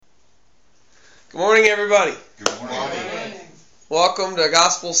Good morning, everybody. Good morning. Good morning. Welcome to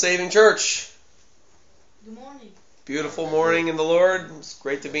Gospel Saving Church. Good morning. Beautiful morning in the Lord. It's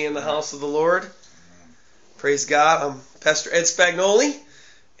great to be in the house of the Lord. Praise God. I'm Pastor Ed Spagnoli,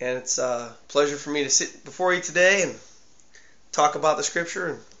 and it's a pleasure for me to sit before you today and talk about the Scripture.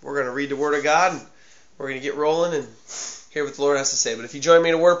 And we're going to read the Word of God, and we're going to get rolling and hear what the Lord has to say. But if you join me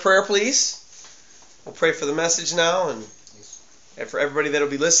in a word of prayer, please. We'll pray for the message now and for everybody that will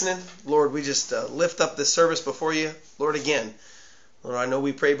be listening. Lord, we just lift up this service before you, Lord, again. Lord, I know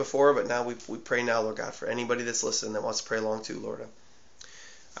we prayed before, but now we pray now, Lord God, for anybody that's listening that wants to pray along too, Lord.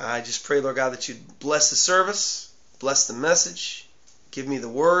 I just pray, Lord God, that you'd bless the service, bless the message, give me the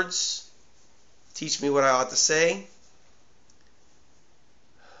words, teach me what I ought to say.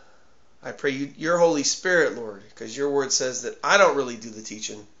 I pray your Holy Spirit, Lord, because your word says that I don't really do the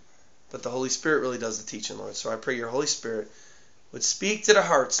teaching, but the Holy Spirit really does the teaching, Lord. So I pray your Holy Spirit would speak to the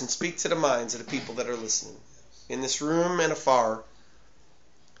hearts and speak to the minds of the people that are listening, in this room and afar,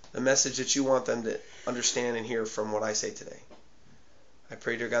 the message that you want them to understand and hear from what I say today. I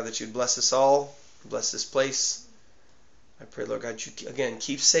pray, dear God, that you'd bless us all, bless this place. I pray, Lord God, you, again,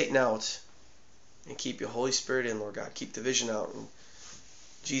 keep Satan out and keep your Holy Spirit in, Lord God. Keep division out. And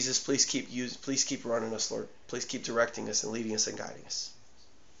Jesus, please keep running us, Lord. Please keep directing us and leading us and guiding us.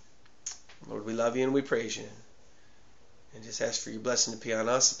 Lord, we love you and we praise you. And just ask for your blessing to be on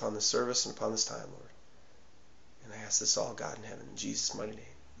us, upon this service, and upon this time, Lord. And I ask this all, God in heaven, in Jesus' mighty name.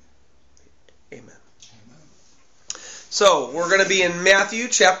 Amen. Amen. So, we're going to be in Matthew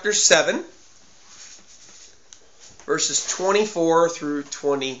chapter 7, verses 24 through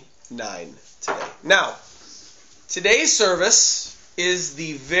 29 today. Now, today's service is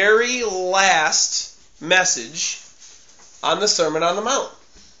the very last message on the Sermon on the Mount.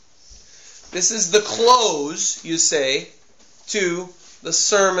 This is the close, you say, to the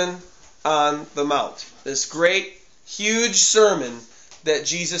Sermon on the Mount. This great, huge sermon that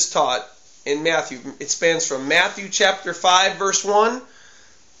Jesus taught in Matthew. It spans from Matthew chapter 5, verse 1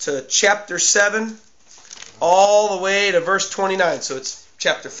 to chapter 7, all the way to verse 29. So it's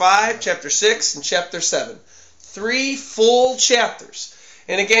chapter 5, chapter 6, and chapter 7. 3 full chapters.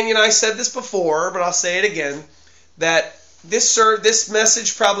 And again, I said this before, but I'll say it again, that this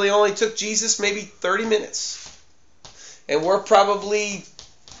message probably only took Jesus maybe 30 minutes. And we're probably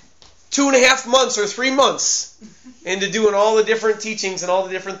 2.5 months or 3 months into doing all the different teachings and all the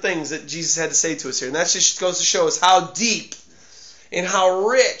different things that Jesus had to say to us here. And that just goes to show us how deep and how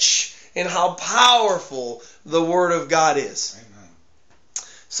rich and how powerful the Word of God is. Amen.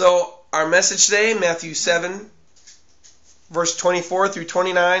 So our message today, Matthew 7, verse 24 through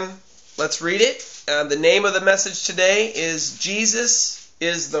 29. Let's read it. The name of the message today is Jesus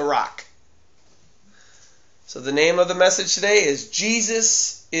is the Rock. So the name of the message today is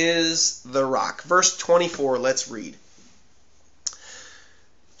Jesus is the Rock. Verse 24, let's read.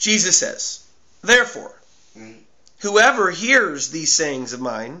 Jesus says, "Therefore, whoever hears these sayings of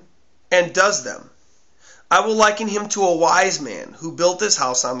mine and does them, I will liken him to a wise man who built his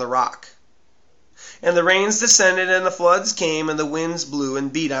house on the rock. And the rains descended and the floods came and the winds blew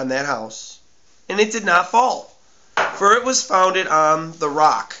and beat on that house. And it did not fall, for it was founded on the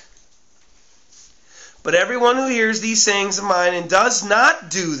rock. But everyone who hears these sayings of mine and does not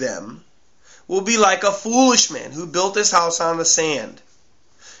do them will be like a foolish man who built his house on the sand.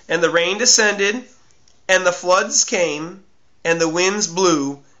 And the rain descended, and the floods came, and the winds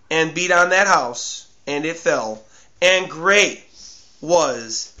blew and beat on that house, and it fell. And great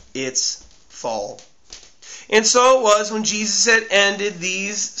was its fall. And so it was when Jesus had ended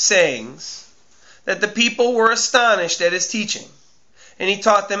these sayings that the people were astonished at his teaching. And he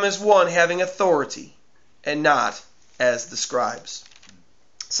taught them as one having authority, and not as the scribes."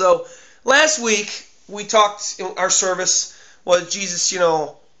 So, last week, we talked, in our service was Jesus,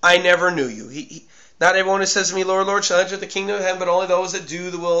 I never knew you. Not everyone who says to me, Lord, Lord, shall enter the kingdom of heaven, but only those that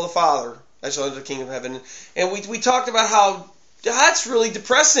do the will of the Father that shall enter the kingdom of heaven. And we talked about how that's really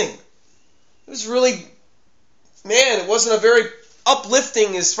depressing. It was really, it wasn't a very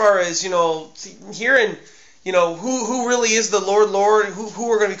uplifting as far as, hearing, who really is the Lord, Lord, who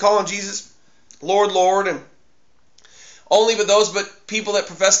we're going to be calling Jesus Lord, Lord, and only but people that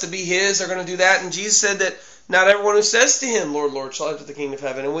profess to be his are going to do that. And Jesus said that not everyone who says to him, Lord, Lord, shall enter the kingdom of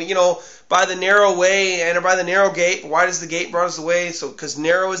heaven. And we, by the narrow way, enter by the narrow gate. Wide is the gate, broad is the way. So, because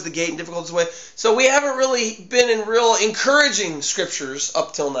narrow is the gate and difficult is the way. So we haven't really been in real encouraging scriptures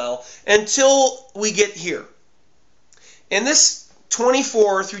up till now, until we get here. And this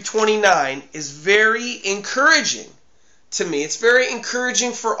 24 through 29 is very encouraging to me. It's very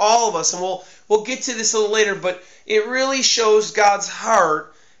encouraging for all of us, and we'll get to this a little later, but it really shows God's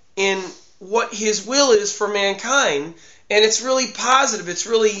heart in what his will is for mankind. And it's really positive. It's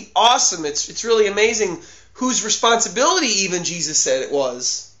really awesome. It's really amazing whose responsibility even Jesus said it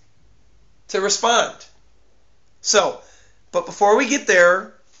was to respond. So, but before we get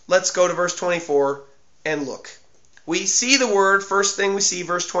there, let's go to verse 24 and look. We see the word, first thing we see,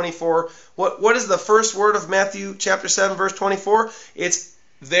 verse 24. What is the first word of Matthew chapter 7, verse 24? It's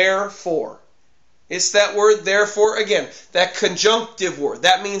therefore. It's that word therefore, again, that conjunctive word.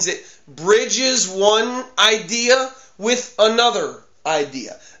 That means it bridges one idea with another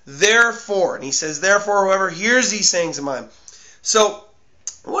idea. Therefore. And he says, therefore, whoever hears these sayings of mine. So,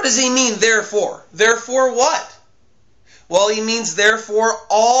 what does he mean, therefore? Therefore what? Well, he means, therefore,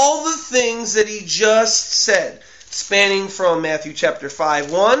 all the things that he just said, spanning from Matthew chapter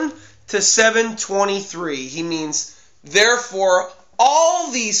 5:1 to 7:23. He means, therefore, all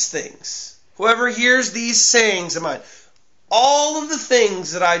these things. Whoever hears these sayings of mine, all of the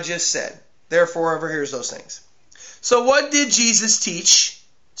things that I just said, therefore, whoever hears those things. So what did Jesus teach,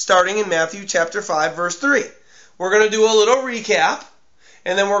 starting in Matthew chapter 5, verse 3? We're going to do a little recap,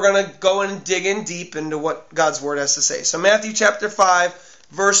 and then we're going to go and dig in deep into what God's Word has to say. So Matthew chapter 5,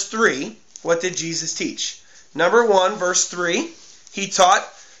 verse 3, what did Jesus teach? Number 1, verse 3, he taught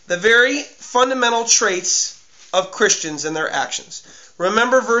the very fundamental traits of Christians and their actions.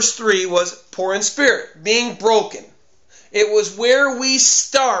 Remember, verse 3 was poor in spirit, being broken. It was where we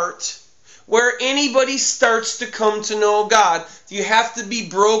start. Where anybody starts to come to know God, you have to be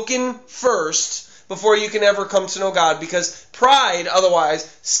broken first before you can ever come to know God, because pride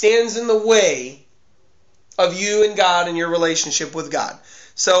otherwise stands in the way of you and God and your relationship with God.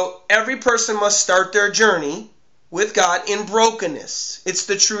 So every person must start their journey with God in brokenness. It's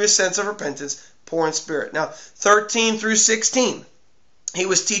the truest sense of repentance, poor in spirit. Now, 13 through 16, he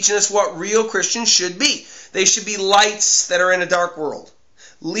was teaching us what real Christians should be. They should be lights that are in a dark world,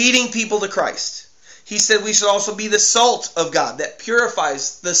 leading people to Christ. He said we should also be the salt of God that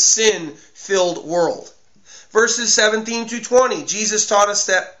purifies the sin-filled world. Verses 17 to 20, Jesus taught us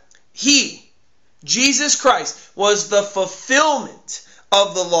that he, Jesus Christ, was the fulfillment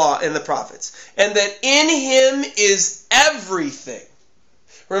of the law and the prophets, and that in him is everything.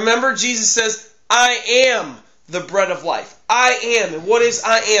 Remember, Jesus says, I am the bread of life. I am. And what is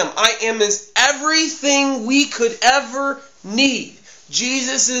I am? I am is everything we could ever need.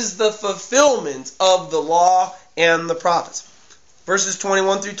 Jesus is the fulfillment of the law and the prophets. Verses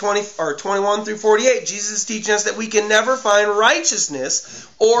 21 through 48, Jesus is teaching us that we can never find righteousness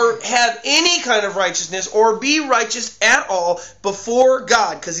or have any kind of righteousness or be righteous at all before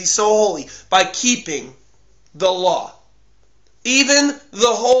God, because he's so holy, by keeping the law. Even the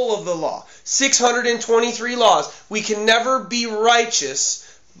whole of the law. 623 laws. We can never be righteous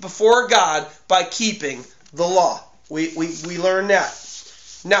before God by keeping the law. We learn that.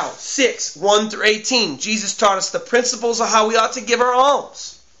 Now, 6, 1 through 18, Jesus taught us the principles of how we ought to give our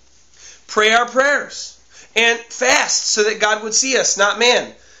alms, pray our prayers, and fast so that God would see us, not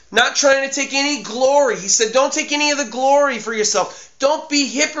man. Not trying to take any glory. He said, don't take any of the glory for yourself. Don't be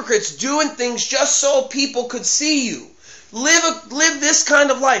hypocrites doing things just so people could see you. Live this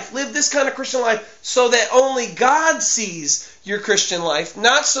kind of life. Live this kind of Christian life so that only God sees your Christian life,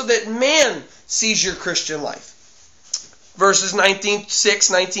 not so that man sees your Christian life. Verses 19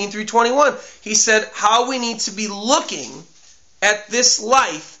 through 21, he said how we need to be looking at this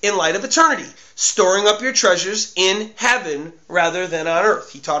life in light of eternity, storing up your treasures in heaven rather than on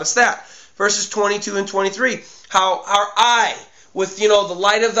earth. He taught us that. Verses 22 and 23, how our eye, with the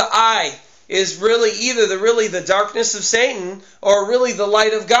light of the eye, is really either the darkness of Satan or really the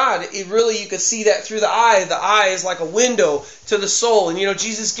light of God. You could see that through the eye. The eye is like a window to the soul. And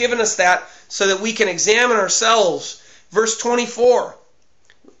Jesus given us that so that we can examine ourselves. Verse 24,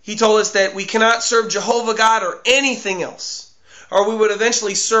 he told us that we cannot serve Jehovah God or anything else, or we would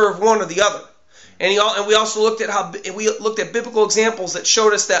eventually serve one or the other. And we also looked at biblical examples that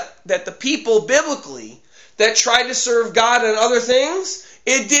showed us that the people biblically that tried to serve God and other things,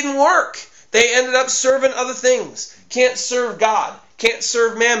 it didn't work. They ended up serving other things. Can't serve God. Can't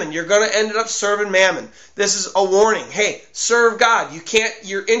serve mammon. You're going to end up serving mammon. This is a warning. Hey, serve God.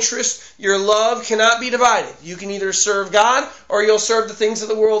 Your interest, your love cannot be divided. You can either serve God or you'll serve the things of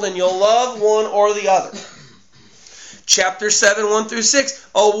the world, and you'll love one or the other. Chapter 7, 1 through 6,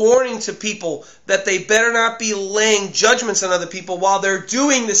 a warning to people that they better not be laying judgments on other people while they're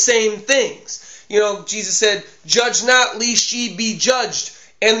doing the same things. Jesus said, judge not, lest ye be judged.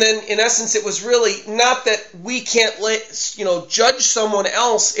 And then, in essence, it was really not that we can't judge someone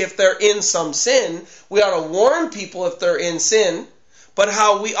else if they're in some sin. We ought to warn people if they're in sin. But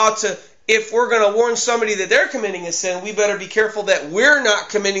how we ought to if we're going to warn somebody that they're committing a sin, we better be careful that we're not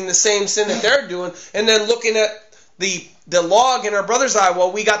committing the same sin that they're doing, and then looking at the log in our brother's eye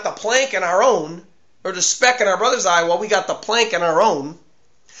while we got the plank in our own, or the speck in our brother's eye while we got the plank in our own.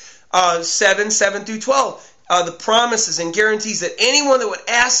 7 through 12. The promises and guarantees that anyone that would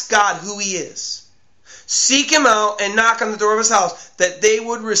ask God who He is, seek Him out and knock on the door of His house, that they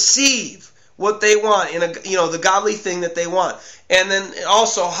would receive what they want, in the godly thing that they want. And then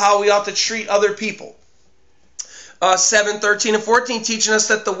also how we ought to treat other people. 7, 13, and 14 teaching us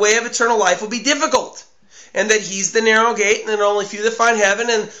that the way of eternal life will be difficult, and that He's the narrow gate, and there are only few that find heaven,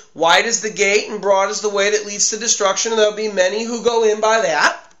 and wide is the gate, and broad is the way that leads to destruction, and there will be many who go in by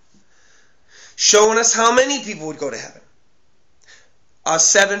that, showing us how many people would go to heaven.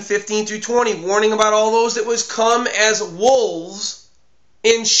 7, 15 through 20, warning about all those that was come as wolves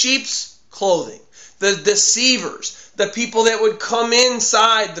in sheep's clothing. The deceivers, the people that would come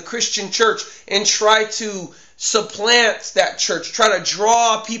inside the Christian church and try to supplant that church, try to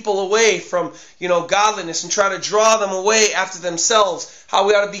draw people away from, godliness, and try to draw them away after themselves. How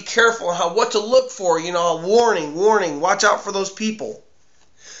we ought to be careful, and what to look for, warning, watch out for those people.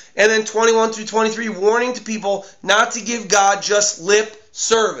 And then 21 through 23, warning to people not to give God just lip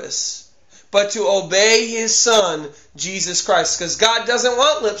service, but to obey His Son, Jesus Christ. Because God doesn't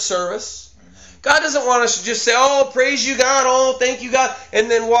want lip service. God doesn't want us to just say, oh, praise you, God, oh, thank you, God, and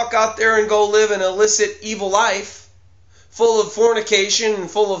then walk out there and go live an illicit, evil life, full of fornication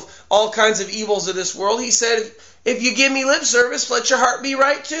and full of all kinds of evils of this world. He said, if you give me lip service, let your heart be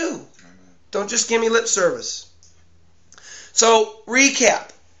right too. Amen. Don't just give me lip service. So, recap.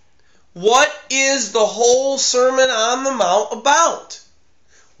 What is the whole Sermon on the Mount about?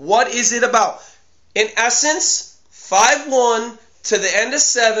 What is it about? In essence, 5:1 to the end of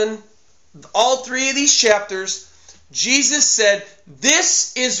 7, all three of these chapters, Jesus said,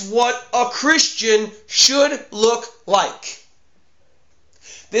 this is what a Christian should look like.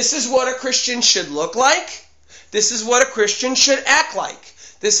 This is what a Christian should look like. This is what a Christian should act like.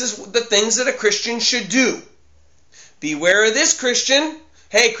 This is the things that a Christian should do. Beware of this, Christian.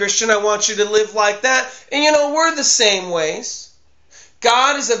 Hey, Christian, I want you to live like that. And we're the same ways.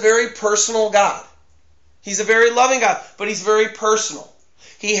 God is a very personal God. He's a very loving God, but He's very personal.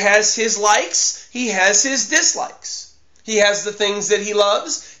 He has His likes. He has His dislikes. He has the things that He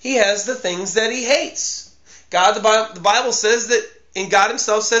loves. He has the things that He hates. God, the Bible says that, and God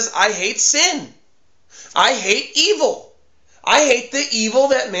Himself says, I hate sin. I hate evil. I hate the evil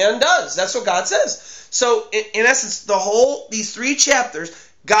that man does. That's what God says. So, in essence, these 3 chapters,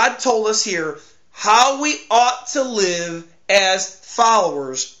 God told us here how we ought to live as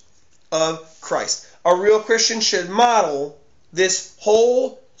followers of Christ. A real Christian should model this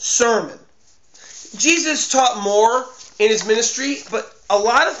whole sermon. Jesus taught more in His ministry, but a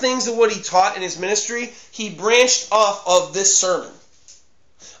lot of things of what He taught in His ministry, He branched off of this sermon.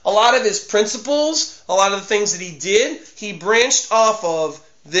 A lot of His principles, a lot of the things that He did, He branched off of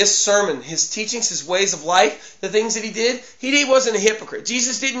this sermon. His teachings, His ways of life, the things that He wasn't a hypocrite.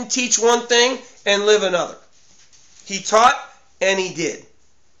 Jesus didn't teach one thing and live another. He taught and He did.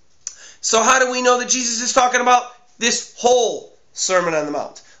 So how do we know that Jesus is talking about this whole Sermon on the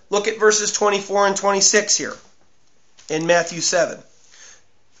Mount? Look at verses 24 and 26 here in Matthew 7.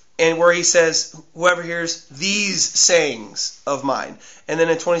 And where He says, whoever hears these sayings of mine. And then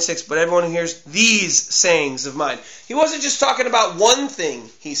in 26, but everyone who hears these sayings of mine. He wasn't just talking about one thing,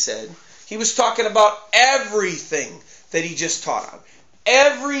 He said. He was talking about everything that He just taught on.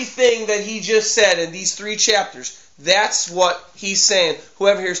 Everything that He just said in these 3 chapters. That's what He's saying.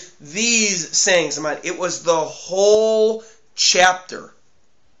 Whoever hears these sayings of mine. It was the whole chapter.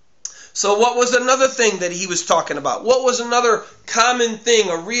 So what was another thing that He was talking about? What was another common thing,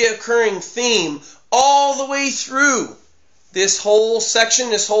 a reoccurring theme all the way through this whole section,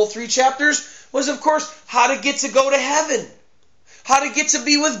 this whole 3 chapters? Was, of course, how to get to go to heaven. How to get to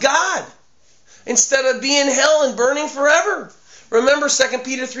be with God. Instead of being in hell and burning forever. Remember 2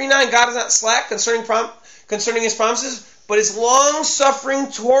 Peter 3:9, God is not slack concerning His promises, but is long-suffering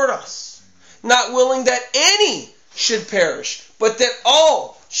toward us, not willing that any should perish, but that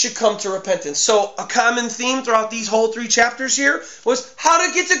all should come to repentance. So a common theme throughout these whole 3 chapters here was how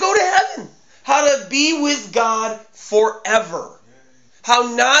to get to go to heaven, how to be with God forever,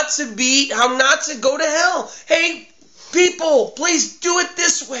 how not to go to hell. Hey, people, please do it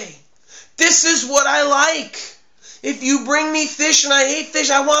this way. This is what I like. If you bring me fish and I hate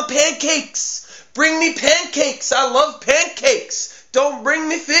fish, I want pancakes. Bring me pancakes. I love pancakes. Don't bring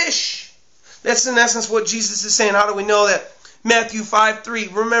me fish. That's in essence what Jesus is saying. How do we know that? Matthew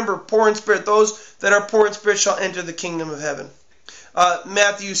 5:3. Remember, poor in spirit. Those that are poor in spirit shall enter the kingdom of heaven.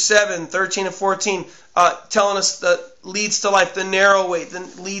 Matthew 7, 13 and 14, telling us that leads to life, the narrow way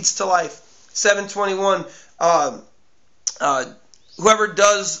that leads to life. 7:21, whoever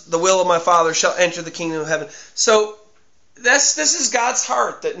does the will of my Father shall enter the kingdom of heaven. So this is God's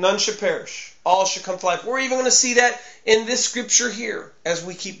heart, that none should perish, all should come to life. We're even going to see that in this scripture here as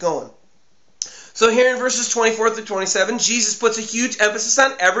we keep going. So here in verses 24 through 27, Jesus puts a huge emphasis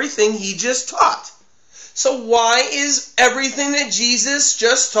on everything he just taught. So why is everything that Jesus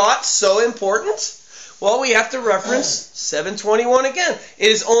just taught so important? Well, we have to reference 7:21 again. It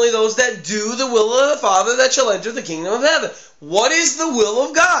is only those that do the will of the Father that shall enter the kingdom of heaven. What is the will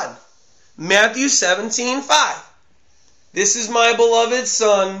of God? Matthew 17:5. This is my beloved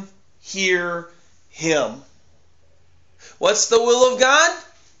Son, hear him. What's the will of God?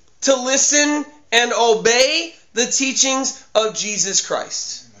 To listen and obey the teachings of Jesus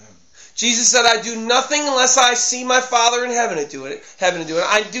Christ. Amen. Jesus said, I do nothing unless I see my Father in heaven to do it.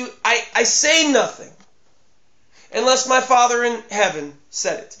 I say nothing unless my Father in heaven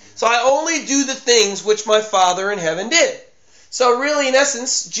said it. So I only do the things which my Father in heaven did. So really, in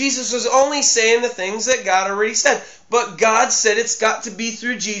essence, Jesus was only saying the things that God already said. But God said it's got to be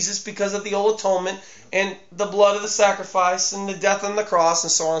through Jesus because of the old atonement and the blood of the sacrifice and the death on the cross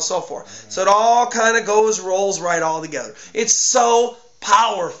and so on and so forth. So it all kind of rolls right all together. It's so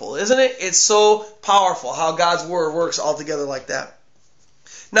powerful, isn't it? It's so powerful how God's Word works all together like that.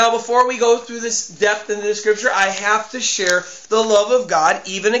 Now, before we go through this depth into the Scripture, I have to share the love of God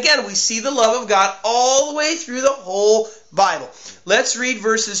even again. We see the love of God all the way through the whole Bible. Let's read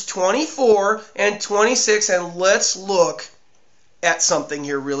verses 24 and 26 and let's look at something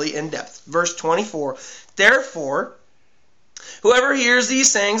here really in depth. Verse 24, therefore, whoever hears these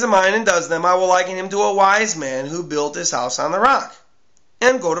sayings of mine and does them, I will liken him to a wise man who built his house on the rock.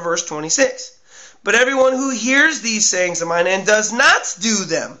 And go to verse 26. But everyone who hears these sayings of mine and does not do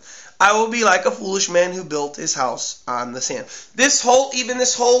them, I will be like a foolish man who built his house on the sand. This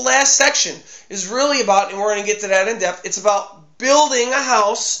whole last section is really about, and we're going to get to that in depth, it's about building a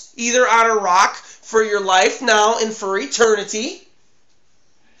house either on a rock for your life now and for eternity,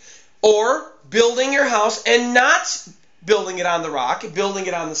 or building your house and not building it on the rock, building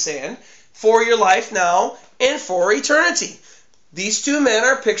it on the sand, for your life now and for eternity. These two men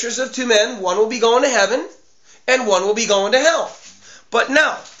are pictures of two men. One will be going to heaven and one will be going to hell. But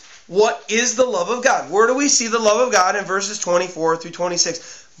now, what is the love of God? Where do we see the love of God in verses 24 through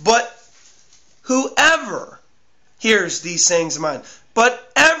 26? But whoever hears these sayings of mine,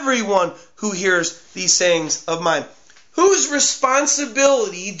 but everyone who hears these sayings of mine. Whose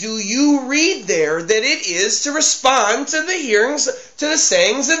responsibility do you read there that it is to respond to the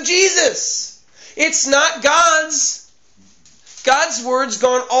sayings of Jesus? It's not God's. God's word's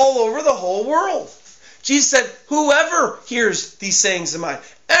gone all over the whole world. Jesus said, whoever hears these sayings of mine,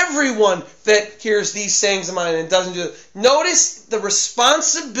 everyone that hears these sayings of mine and doesn't do it. Notice the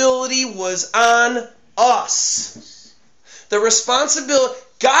responsibility was on us. The responsibility,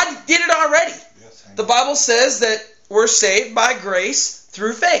 God did it already. The Bible says that we're saved by grace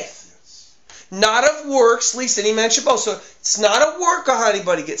through faith. Not of works, lest any man should boast. So it's not a work of how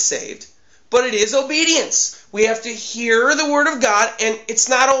anybody gets saved, but it is obedience. We have to hear the Word of God, and it's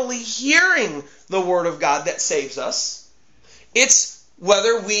not only hearing the Word of God that saves us. It's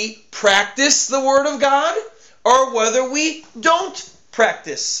whether we practice the Word of God or whether we don't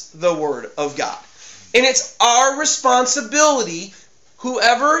practice the Word of God. And it's our responsibility,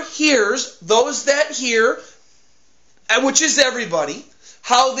 whoever hears, those that hear, which is everybody,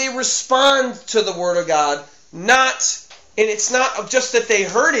 how they respond to the Word of God. And it's not just that they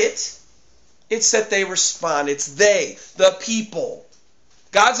heard it, it's that they respond. It's they, the people.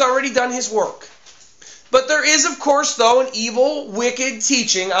 God's already done His work. But there is, of course, though, an evil, wicked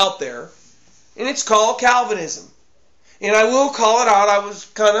teaching out there, and it's called Calvinism. And I will call it out. I was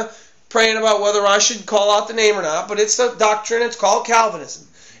kind of praying about whether I should call out the name or not, but it's a doctrine. It's called Calvinism.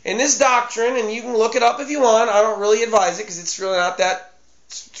 And this doctrine, and you can look it up if you want, I don't really advise it because it's really not that,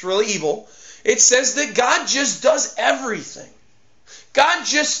 it's really evil. It says that God just does everything. God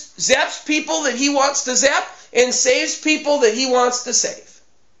just zaps people that He wants to zap and saves people that He wants to save.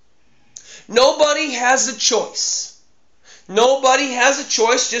 Nobody has a choice. Nobody has a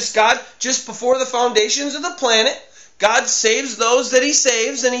choice. Just before the foundations of the planet, God saves those that He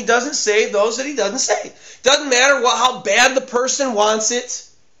saves, and He doesn't save those that He doesn't save. Doesn't matter how bad the person wants it.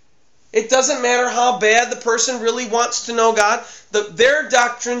 It doesn't matter how bad the person really wants to know God. Their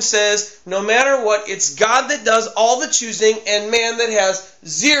doctrine says, no matter what, it's God that does all the choosing and man that has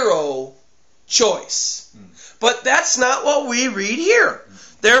zero choice. But that's not what we read here.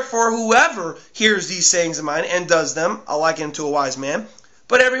 Therefore, whoever hears these sayings of mine and does them, I'll liken him to a wise man.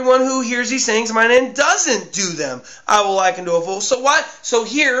 But everyone who hears these sayings of mine and doesn't do them, I will liken to a fool. So what? So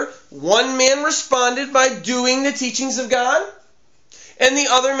here, one man responded by doing the teachings of God, and the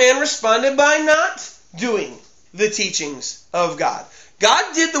other man responded by not doing the teachings of God.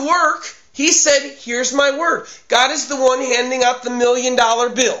 God did the work. He said, here's my word. God is the one handing out the $1 million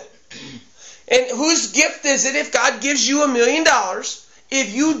bill. And whose gift is it if God gives you $1 million?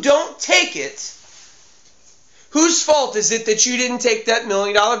 If you don't take it, whose fault is it that you didn't take that $1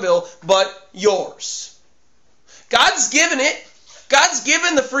 million bill but yours? God's given it. God's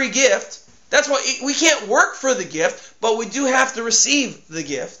given the free gift. That's why we can't work for the gift, but we do have to receive the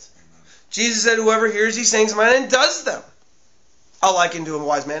gift. Jesus said, whoever hears these things of mine and does them, I'll liken to a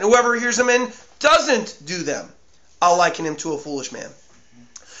wise man. Whoever hears them and doesn't do them, I'll liken him to a foolish man.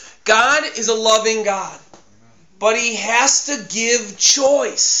 God is a loving God, but He has to give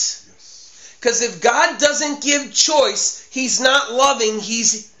choice. Because if God doesn't give choice, He's not loving,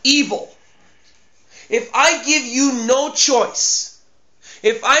 He's evil. If I give you no choice,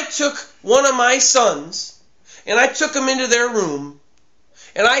 if I took one of my sons and I took him into their room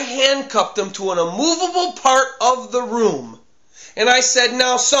and I handcuffed him to an immovable part of the room and I said,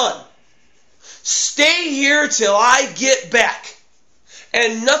 now son, stay here till I get back.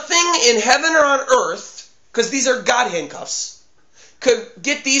 And nothing in heaven or on earth, because these are God handcuffs, could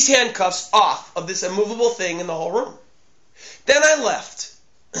get these handcuffs off of this immovable thing in the whole room. Then I left.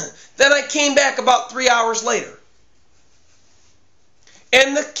 Then I came back about 3 hours later.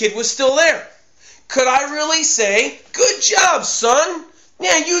 And the kid was still there. Could I really say, good job, son?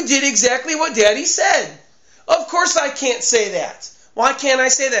 Yeah, you did exactly what Daddy said. Of course I can't say that. Why can't I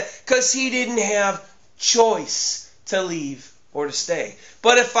say that? Because he didn't have choice to leave or to stay.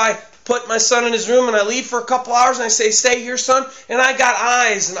 But if I put my son in his room and I leave for a couple hours and I say, stay here, son, and I got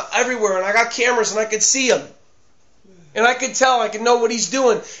eyes and everywhere and I got cameras and I could see him. And I could tell, I could know what he's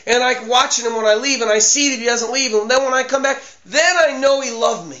doing. And I watching him when I leave and I see that he doesn't leave. And then when I come back, then I know he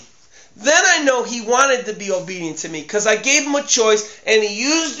loved me. Then I know he wanted to be obedient to me because I gave him a choice and he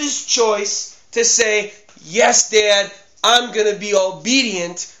used his choice to say, yes, Dad, I'm going to be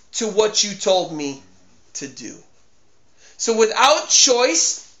obedient to what you told me to do. So without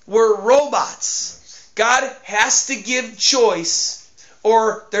choice, we're robots. God has to give choice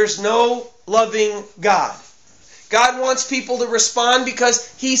or there's no loving God. God wants people to respond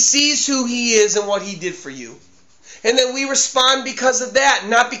because He sees who He is and what He did for you. And then we respond because of that,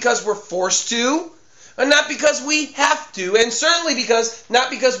 not because we're forced to, and not because we have to, and certainly not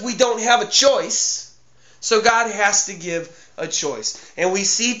because we don't have a choice. So God has to give a choice. And we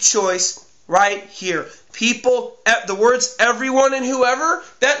see choice right here. People, the words everyone and whoever,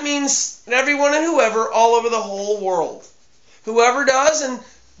 that means everyone and whoever all over the whole world. Whoever does,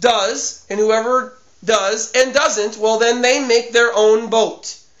 and whoever does and doesn't, well then they make their own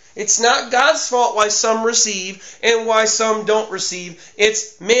boat. It's not God's fault why some receive and why some don't receive.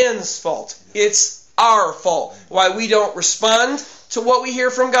 It's man's fault. It's our fault why we don't respond to what we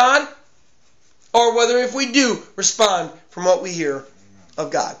hear from God, or whether if we do respond from what we hear of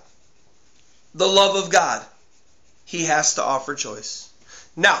God. The love of God. He has to offer choice.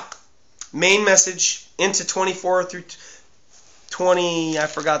 Now, main message into 24 through 20, I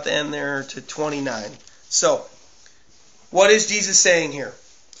forgot the end there, to 29. So, what is Jesus saying here?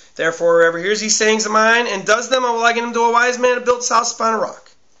 Therefore, whoever hears these sayings of mine and does them, I will liken him to a wise man who built his house upon a rock.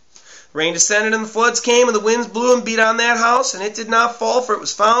 Rain descended and the floods came and the winds blew and beat on that house, and it did not fall, for it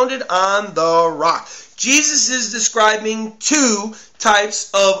was founded on the rock. Jesus is describing two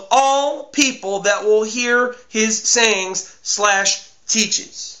types of all people that will hear his sayings /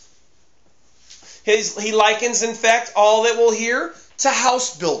 teaches. He likens, in fact, all that will hear to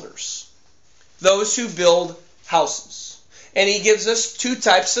house builders. Those who build houses. And he gives us two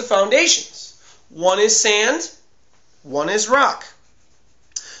types of foundations. One is sand, one is rock.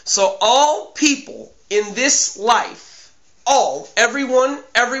 So all people in this life, everyone,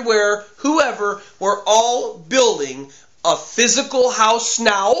 everywhere, whoever, we're all building a physical house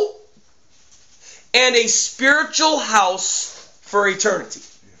now and a spiritual house for eternity.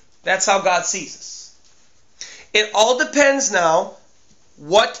 That's how God sees us. It all depends now,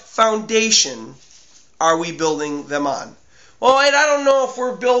 what foundation are we building them on? Well, I don't know if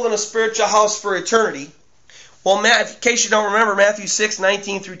we're building a spiritual house for eternity. Well, in case you don't remember, Matthew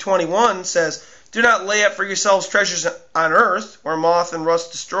 6:19 through 21 says, do not lay up for yourselves treasures on earth, where moth and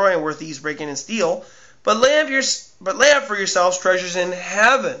rust destroy and where thieves break in and steal, but lay up for yourselves treasures in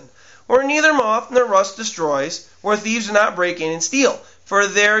heaven, where neither moth nor rust destroys, where thieves do not break in and steal.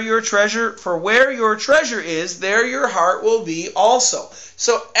 For where your treasure is, there your heart will be also.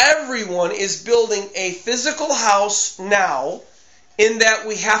 So everyone is building a physical house now, in that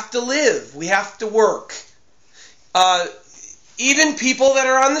we have to live, we have to work. Even people that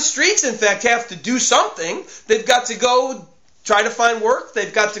are on the streets, in fact, have to do something. They've got to go try to find work.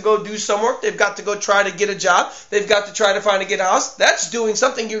 They've got to go do some work. They've got to go try to get a job. They've got to try to get a house. That's doing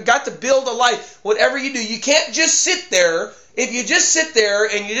something. You've got to build a life. Whatever you do, you can't just sit there. If you just sit there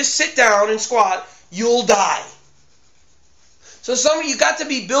and you just sit down and squat, you'll die. So you got to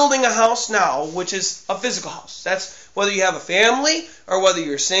be building a house now, which is a physical house. That's whether you have a family or whether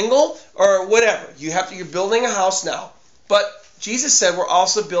you're single or whatever. You're building a house now. But Jesus said we're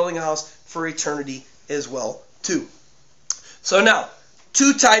also building a house for eternity as well, too. So now,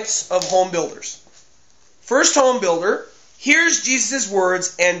 two types of home builders. First home builder hears Jesus'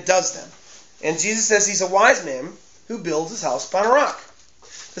 words and does them. And Jesus says he's a wise man who builds his house upon a rock.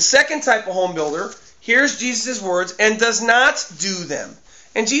 The second type of home builder hears Jesus' words and does not do them.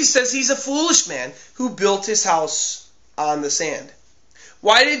 And Jesus says he's a foolish man who built his house on the sand.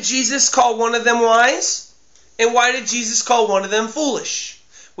 Why did Jesus call one of them wise? And why did Jesus call one of them foolish?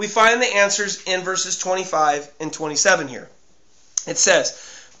 We find the answers in verses 25 and 27 here. It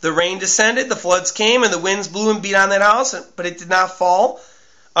says, the rain descended, the floods came, and the winds blew and beat on that house, but it did not fall.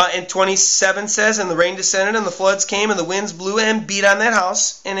 And 27 says, and the rain descended, and the floods came, and the winds blew and beat on that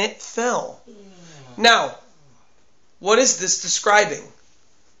house, and it fell. Now, what is this describing?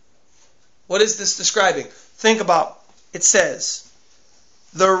 What is this describing? Think about, it says,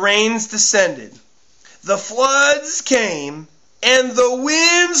 the rains descended, the floods came, and the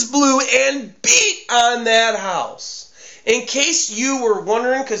winds blew and beat on that house. In case you were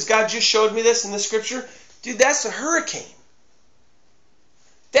wondering, because God just showed me this in the scripture, dude, that's a hurricane.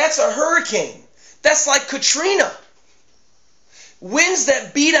 That's a hurricane. That's like Katrina. Winds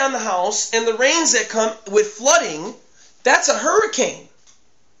that beat on the house and the rains that come with flooding, that's a hurricane.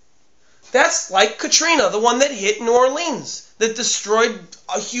 That's like Katrina, the one that hit New Orleans, that destroyed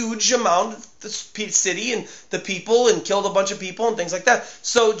a huge amount of the city and the people and killed a bunch of people and things like that.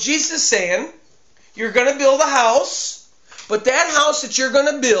 So Jesus is saying, you're going to build a house, but that house that you're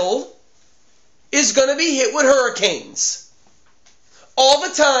going to build is going to be hit with hurricanes. All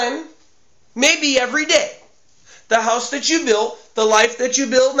the time, maybe every day. The house that you built, the life that you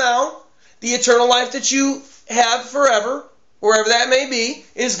build now, the eternal life that you have forever, wherever that may be,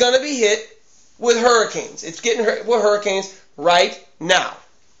 is going to be hit with hurricanes. It's getting hit with hurricanes right now.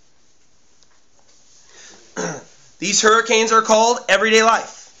 These hurricanes are called everyday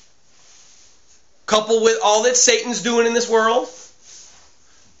life. Coupled with all that Satan's doing in this world,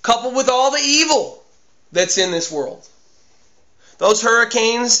 coupled with all the evil that's in this world. Those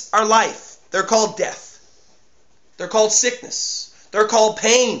hurricanes are life. They're called death. They're called sickness. They're called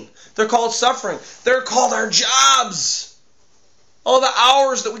pain. They're called suffering. They're called our jobs. All the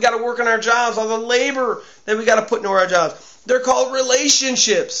hours that we got to work on our jobs, all the labor that we got to put into our jobs. They're called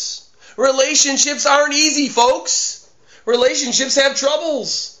relationships. Relationships aren't easy, folks. Relationships have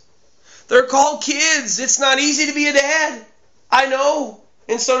troubles. They're called kids. It's not easy to be a dad. I know.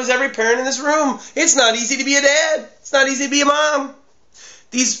 And so does every parent in this room. It's not easy to be a dad. It's not easy to be a mom.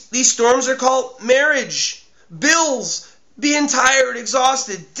 These storms are called marriage, bills, being tired,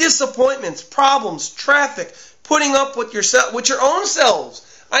 exhausted, disappointments, problems, traffic, putting up with your own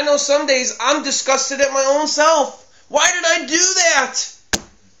selves. I know some days I'm disgusted at my own self. Why did I do that?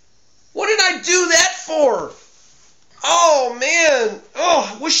 What did I do that for? Oh, man.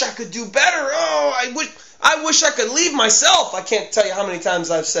 Oh, I wish I could do better. Oh, I wish I could leave myself. I can't tell you how many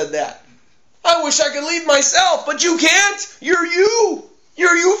times I've said that. I wish I could leave myself, but you can't. You're you.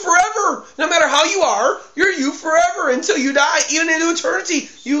 You're you forever. No matter how you are, you're you forever until you die. Even into eternity,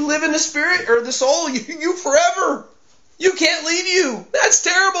 you live in the spirit or the soul. You forever. You can't leave you. That's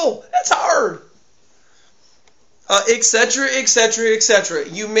terrible. That's hard. Etc., etc., etc.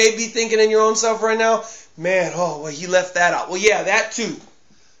 You may be thinking in your own self right now, man, oh, well, he left that out. Well, yeah, that too.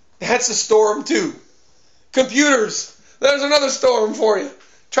 That's a storm too. Computers, there's another storm for you.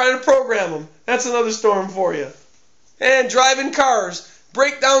 Trying to program them, that's another storm for you. And driving cars,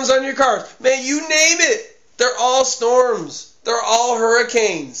 breakdowns on your cars. Man, you name it. They're all storms. They're all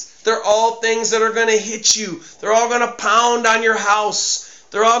hurricanes. They're all things that are going to hit you. They're all going to pound on your house.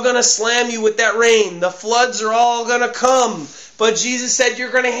 They're all going to slam you with that rain. The floods are all going to come. But Jesus said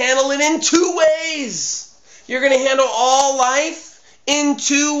you're going to handle it in two ways. You're going to handle all life in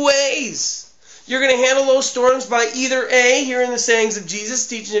two ways. You're going to handle those storms by either A, hearing the sayings of Jesus,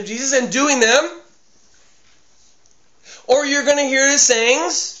 teaching of Jesus, and doing them. Or you're going to hear his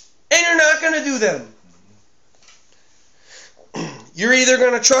sayings, and you're not going to do them. You're either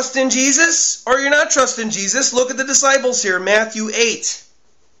going to trust in Jesus or you're not trusting Jesus. Look at the disciples here, Matthew 8,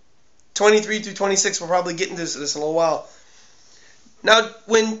 23 through 26. We'll probably get into this in a little while. Now,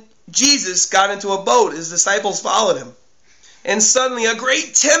 when Jesus got into a boat, his disciples followed him. And suddenly a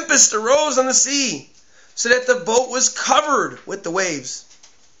great tempest arose on the sea, so that the boat was covered with the waves.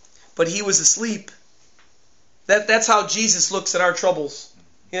 But he was asleep. That's how Jesus looks at our troubles.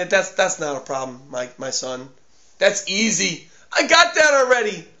 Yeah, that's not a problem, my son. That's easy. I got that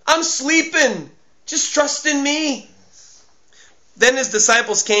already. I'm sleeping. Just trust in me. Then his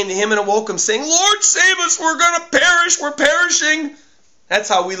disciples came to him and awoke him, saying, Lord, save us. We're going to perish. We're perishing. That's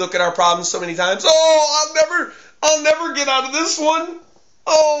how we look at our problems so many times. Oh, I'll never get out of this one.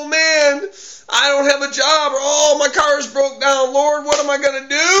 Oh, man, I don't have a job. Or, oh, my car's broke down. Lord, what am I going to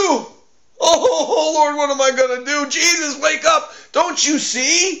do? Oh, Lord, what am I going to do? Jesus, wake up. Don't you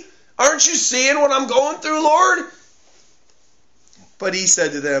see? Aren't you seeing what I'm going through, Lord? But he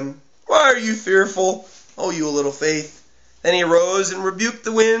said to them, why are you fearful, O you of little faith? Then he arose and rebuked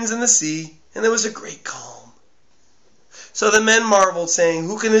the winds and the sea, and there was a great calm. So the men marveled, saying,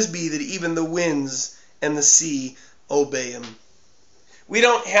 who can this be that even the winds and the sea obey him? We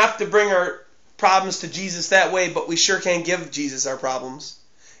don't have to bring our problems to Jesus that way, but we sure can give Jesus our problems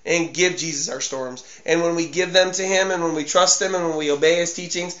and give Jesus our storms. And when we give them to him and when we trust him and when we obey his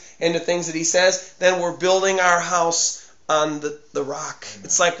teachings and the things that he says, then we're building our house on the rock.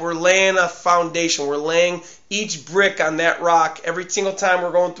 It's like we're laying a foundation. We're laying each brick on that rock every single time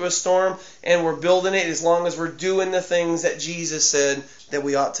we're going through a storm, and we're building it as long as we're doing the things that Jesus said that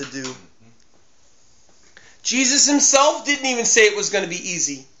we ought to do. Jesus himself didn't even say it was going to be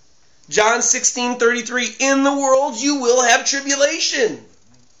easy. John 16:33, in the world you will have tribulation.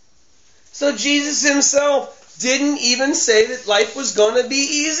 So Jesus himself didn't even say that life was going to be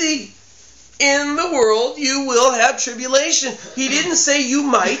easy. In the world you will have tribulation. He didn't say you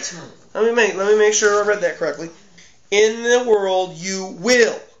might. Let me make sure I read that correctly. In the world you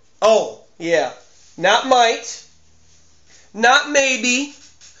will. Oh, yeah. Not might. Not maybe.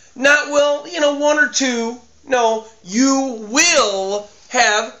 Not will, one or two. No, you will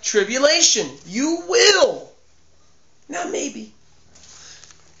have tribulation. You will. Not maybe.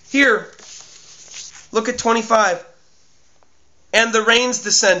 Here, look at 25. And the rains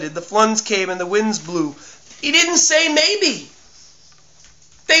descended, the floods came, and the winds blew. He didn't say maybe.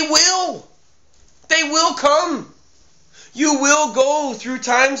 They will. They will come. You will go through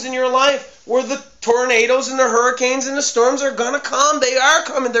times in your life where the tornadoes and the hurricanes and the storms are going to come. They are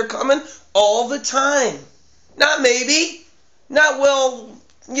coming. They're coming all the time. Not maybe. Not,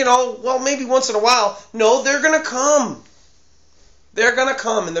 maybe once in a while. No, they're going to come. They're going to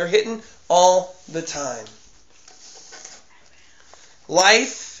come, and they're hitting all the time.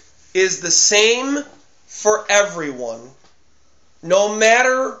 Life is the same for everyone, no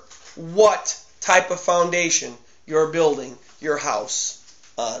matter what type of foundation you're building your house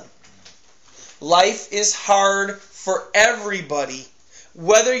on. Life is hard for everybody,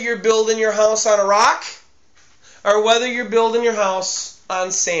 whether you're building your house on a rock or whether you're building your house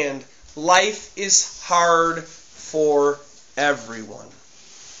on sand. Life is hard for everyone.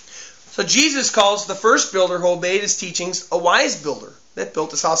 So Jesus calls the first builder who obeyed his teachings a wise builder that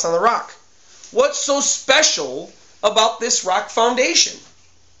built his house on the rock. What's so special about this rock foundation?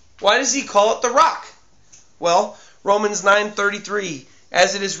 Why does he call it the rock? Well, Romans 9:33,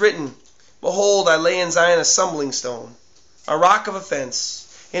 as it is written, behold, I lay in Zion a stumbling stone, a rock of offense,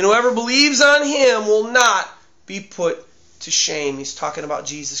 and whoever believes on him will not be put to shame. He's talking about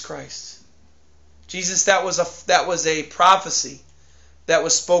Jesus Christ. Jesus, that was a prophecy that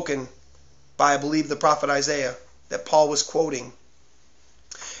was spoken by, I believe, the prophet Isaiah that Paul was quoting.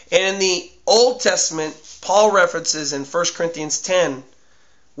 And in the Old Testament, Paul references in 1 Corinthians 10,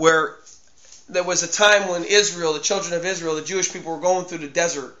 where there was a time when Israel, the children of Israel, the Jewish people, were going through the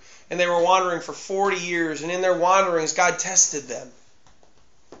desert, and they were wandering for 40 years, and in their wanderings, God tested them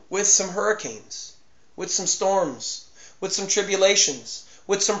with some hurricanes, with some storms, with some tribulations,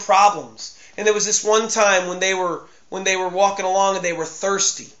 with some problems. And there was this one time when they were walking along and they were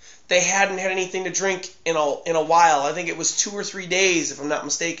thirsty. They hadn't had anything to drink in a while. I think it was 2 or 3 days, if I'm not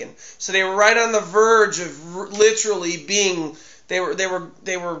mistaken. So they were right on the verge of literally being. They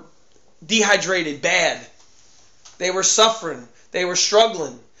were dehydrated, bad. They were suffering. They were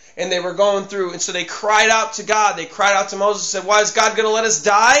struggling, and they were going through. And so they cried out to God. They cried out to Moses and said, "Why is God going to let us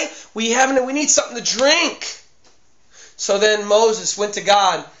die? We need something to drink." So then Moses went to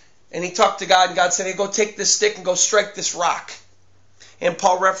God, and he talked to God, and God said, "Hey, go take this stick and go strike this rock." And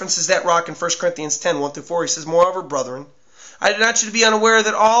Paul references that rock in 1 Corinthians 10, 1-4. He says, "Moreover, brethren, I did not want you to be unaware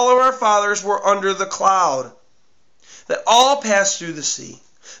that all of our fathers were under the cloud. that all passed through the sea,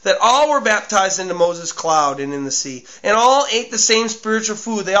 that all were baptized into Moses' cloud and in the sea, and all ate the same spiritual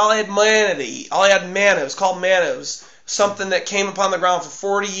food. They all had manna to eat. All had manna. It was called manna. It was something that came upon the ground for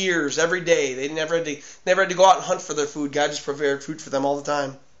 40 years every day. They never had to go out and hunt for their food. God just prepared food for them all the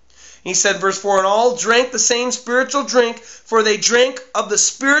time. He said, verse 4, and all drank the same spiritual drink, for they drank of the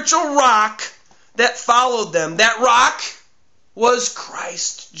spiritual rock that followed them. That rock was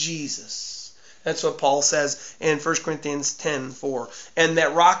Christ Jesus. That's what Paul says in 1 Corinthians 10:4. And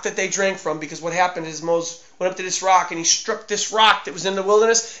that rock that they drank from, because what happened is Moses went up to this rock and he struck this rock that was in the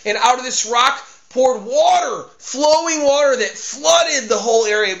wilderness, and out of this rock poured water, flowing water that flooded the whole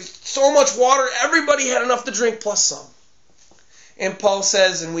area. So much water, everybody had enough to drink plus some. And Paul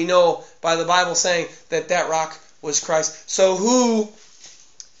says, and we know by the Bible saying that that rock was Christ. So who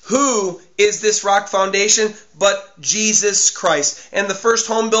is this rock foundation but Jesus Christ? And the first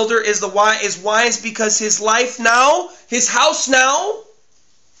home builder is wise because his life now, his house now,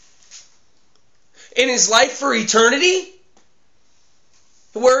 in his life for eternity,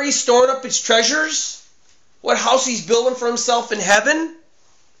 where he's storing up his treasures, what house he's building for himself in heaven,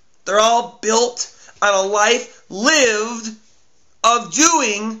 they're all built on a life lived of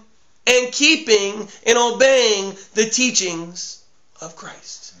doing and keeping and obeying the teachings of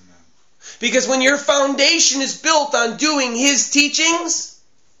Christ. Amen. Because when your foundation is built on doing His teachings,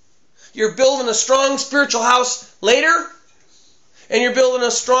 you're building a strong spiritual house later, and you're building a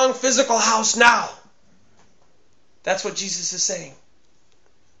strong physical house now. That's what Jesus is saying.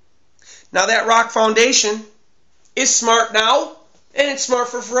 Now that rock foundation is smart now, and it's smart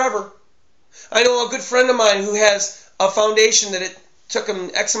for forever. I know a good friend of mine who has a foundation that it took them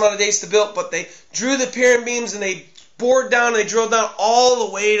X amount of days to build, but they drew the pier beams and they bored down and they drilled down all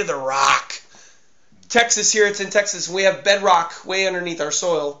the way to the rock. Texas, here it's in Texas, and we have bedrock way underneath our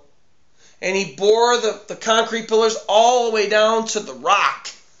soil. And he bore the concrete pillars all the way down to the rock.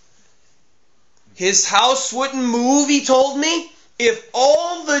 His house wouldn't move, he told me, if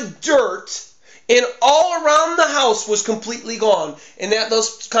all the dirt and all around the house was completely gone, and that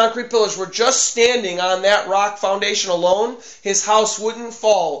those concrete pillars were just standing on that rock foundation alone. His house wouldn't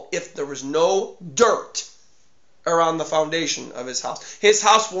fall if there was no dirt around the foundation of his house. His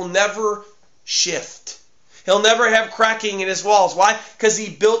house will never shift. He'll never have cracking in his walls. Why? Because he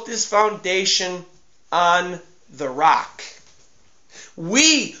built his foundation on the rock.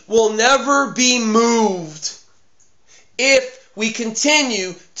 We will never be moved if we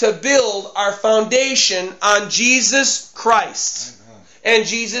continue to build our foundation on Jesus Christ. Amen. And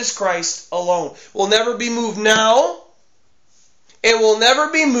Jesus Christ alone. We'll never be moved now, and we'll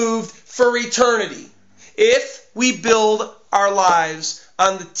never be moved for eternity if we build our lives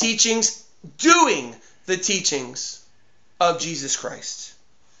on the teachings, doing the teachings of Jesus Christ.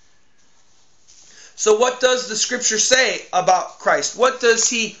 So what does the Scripture say about Christ? What does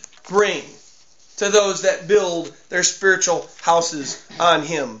He bring to those that build their spiritual houses on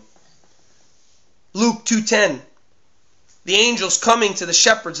Him? Luke 2:10. The angels coming to the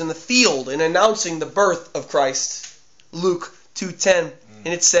shepherds in the field and announcing the birth of Christ. Luke 2:10.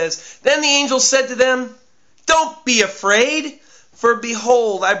 And it says, then the angel said to them, don't be afraid, for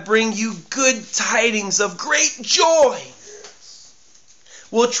behold, I bring you good tidings of great joy,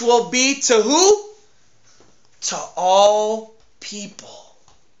 which will be to who? To all people.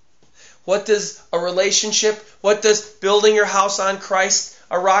 What does a relationship, what does building your house on Christ,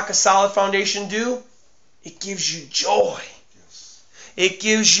 a rock, a solid foundation do? It gives you joy. Yes. It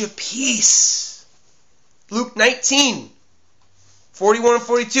gives you peace. Luke 19, 41 and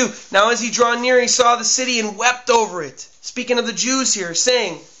 42. Now as he drew near, he saw the city and wept over it. Speaking of the Jews here,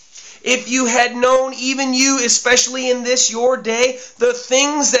 saying, if you had known, even you, especially in this your day, the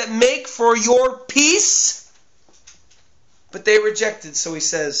things that make for your peace. But they rejected, so he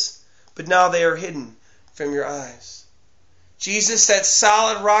says, but now they are hidden from your eyes. Jesus, that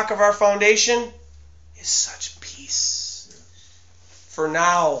solid rock of our foundation, is such peace. For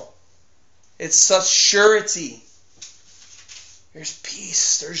now, it's such surety. There's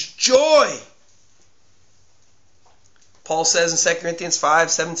peace. There's joy. Paul says in 2 Corinthians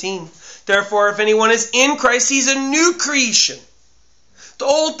 5:17, therefore, if anyone is in Christ, he's a new creation. The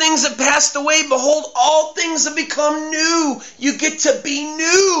old things have passed away. Behold, all things have become new. You get to be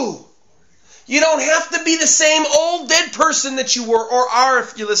new. You don't have to be the same old dead person that you were or are.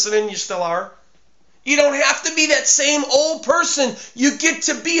 If you listen and you still are. You don't have to be that same old person. You get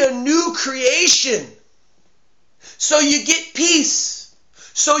to be a new creation. So you get peace.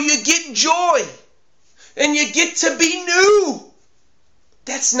 So you get joy. And you get to be new.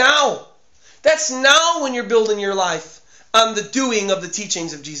 That's now. That's now when you're building your life on the doing of the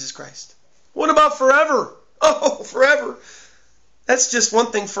teachings of Jesus Christ. What about forever? Oh, forever. That's just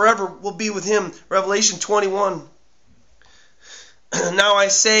one thing. Forever will be with him. Revelation 21. Now I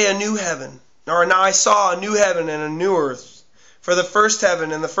say a new heaven, or now I saw a new heaven and a new earth. For the first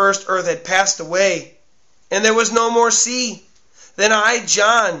heaven and the first earth had passed away, and there was no more sea. Then I,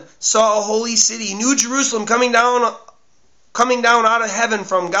 John, saw a holy city, New Jerusalem, coming down out of heaven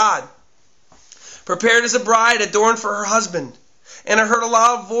from God, prepared as a bride adorned for her husband. And I heard a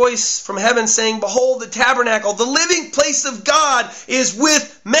loud voice from heaven saying, Behold, the tabernacle, the living place of God, is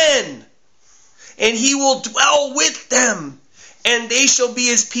with men, and he will dwell with them, and they shall be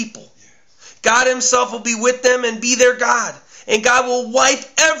his people. God himself will be with them and be their God. And God will wipe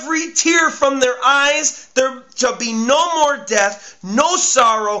every tear from their eyes. There shall be no more death, no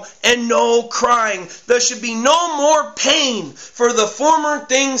sorrow, and no crying. There should be no more pain, for the former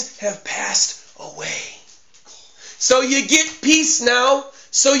things have passed away. So you get peace now.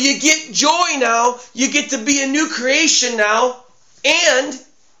 So you get joy now. You get to be a new creation now. And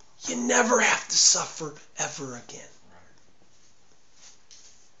you never have to suffer ever again.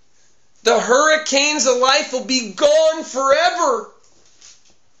 The hurricanes of life will be gone forever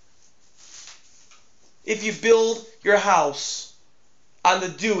if you build your house on the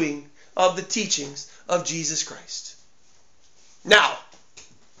doing of the teachings of Jesus Christ. Now,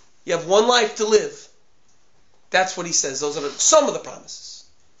 you have one life to live. That's what he says. Those are some of the promises.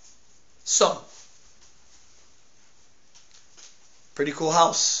 Some. Pretty cool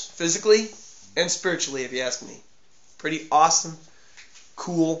house, physically and spiritually, if you ask me. Pretty awesome,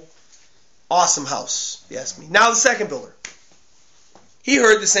 cool, awesome house, if you ask me. Now the second builder. He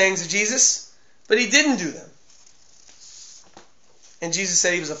heard the sayings of Jesus, but he didn't do them. And Jesus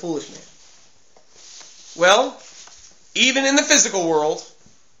said he was a foolish man. Well, even in the physical world,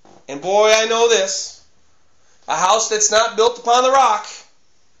 and boy, I know this, a house that's not built upon the rock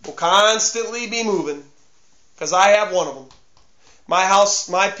will constantly be moving, because I have one of them. My house,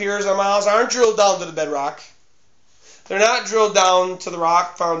 my piers on my house aren't drilled down to the bedrock. They're not drilled down to the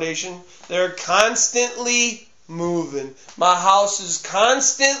rock foundation. They're constantly moving. My house is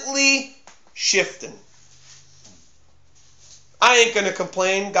constantly shifting. I ain't going to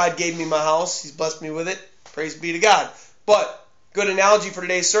complain. God gave me my house. He's blessed me with it. Praise be to God. But, good analogy for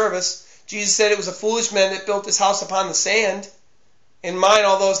today's service. Jesus said it was a foolish man that built his house upon the sand. And mine,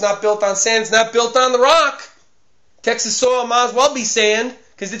 although it's not built on sand, it's not built on the rock. Texas soil might as well be sand,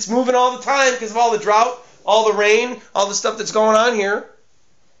 because it's moving all the time because of all the drought, all the rain, all the stuff that's going on here.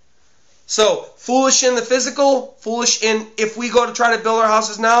 So, foolish in the physical, foolish in if we go to try to build our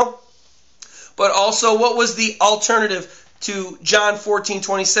houses now. But also, what was the alternative to John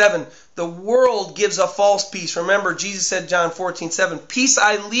 14:27? The world gives a false peace. Remember, Jesus said, John 14:7, Peace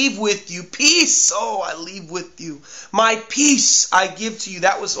I leave with you. Peace, I leave with you. My peace I give to you.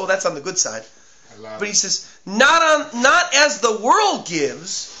 That's on the good side. But he says, not as the world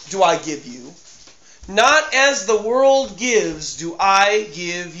gives do I give you. Not as the world gives do I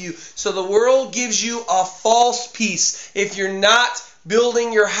give you. So the world gives you a false peace if you're not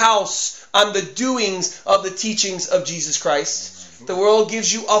building your house on the doings of the teachings of Jesus Christ. The world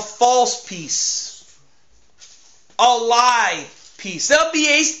gives you a false peace. A lie peace. There'll be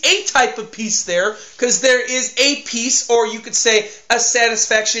a type of peace there, because there is a peace, or you could say a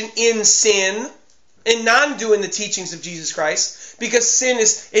satisfaction in sin, in non-doing the teachings of Jesus Christ, because sin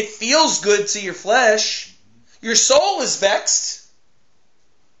it feels good to your flesh. Your soul is vexed,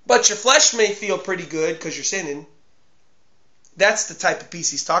 but your flesh may feel pretty good because you're sinning. That's the type of peace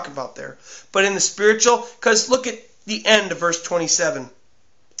he's talking about there. But in the spiritual, because look at the end of verse 27.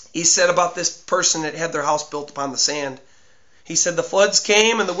 He said about this person that had their house built upon the sand. He said the floods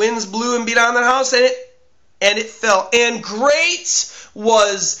came and the winds blew and beat on their house, and it fell. And great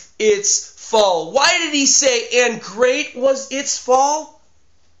was its fall. Why did he say, and great was its fall?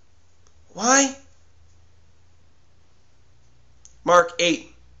 Why? Mark 8.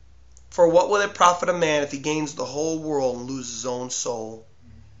 For what will it profit a man if he gains the whole world and loses his own soul?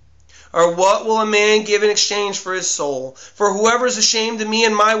 Or what will a man give in exchange for his soul? For whoever is ashamed of me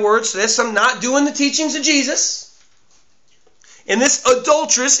and my words, so that's I'm not doing the teachings of Jesus, in this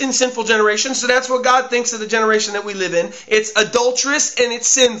adulterous and sinful generation, so that's what God thinks of the generation that we live in. It's adulterous and it's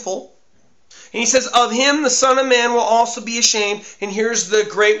sinful. And he says, of him the Son of Man will also be ashamed. And here's the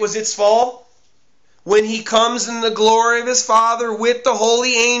great was its fall. When he comes in the glory of his Father with the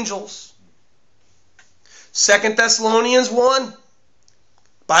holy angels. 2 Thessalonians 1.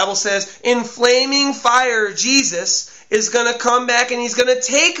 Bible says, in flaming fire, Jesus is going to come back and he's going to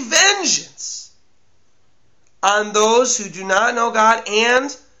take vengeance on those who do not know God.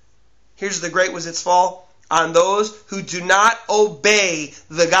 And, here's the great was its fall, on those who do not obey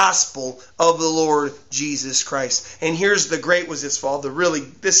the gospel of the Lord Jesus Christ. And here's the great was its fall.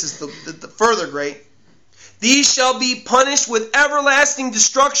 This is the further great. These shall be punished with everlasting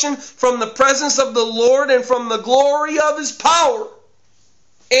destruction from the presence of the Lord and from the glory of his power.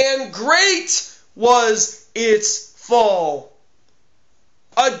 And great was its fall.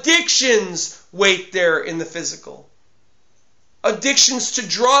 Addictions wait there in the physical. Addictions to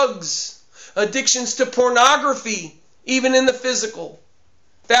drugs. Addictions to pornography, even in the physical.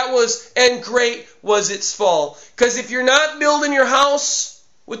 And great was its fall. Because if you're not building your house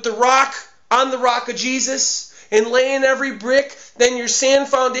with the rock, on the rock of Jesus, and laying every brick, then your sand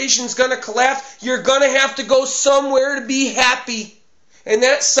foundation is going to collapse. You're going to have to go somewhere to be happy. And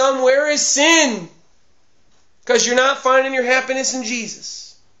that somewhere is sin. Because you're not finding your happiness in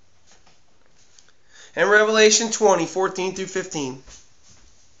Jesus. And Revelation 20, 14 through 15. It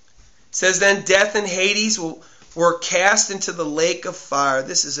says, Then death and Hades were cast into the lake of fire.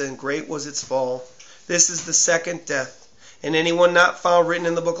 This is and great was its fall. This is the second death. And anyone not found written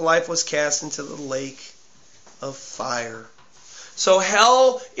in the book of life was cast into the lake of fire. So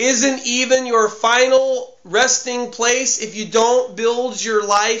hell isn't even your final resting place if you don't build your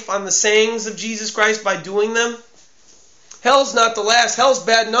life on the sayings of Jesus Christ by doing them. Hell's not the last. Hell's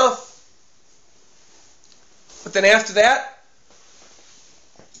bad enough. But then after that,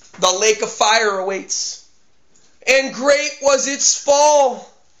 the lake of fire awaits. And great was its fall,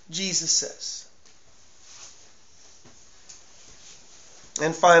 Jesus says.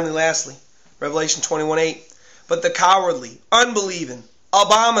 And finally, lastly, Revelation 21:8. But the cowardly, unbelieving,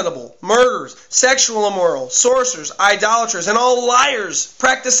 abominable, murderers, sexual immoral, sorcerers, idolaters, and all liars,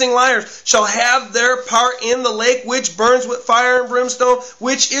 practicing liars, shall have their part in the lake which burns with fire and brimstone,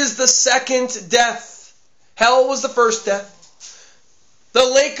 which is the second death. Hell was the first death. The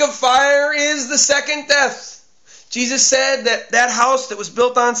lake of fire is the second death. Jesus said that house that was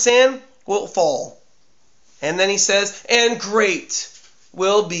built on sand will fall. And then he says, and great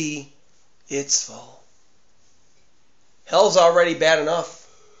will be its fall. Hell's already bad enough.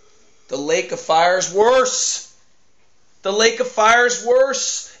 The lake of fire is worse. The lake of fire is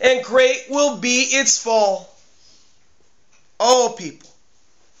worse, and great will be its fall. Oh, people.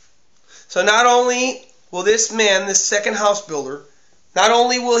 So not only will this man, this second house builder, not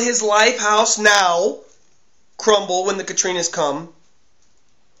only will his life house now crumble when the Katrinas come,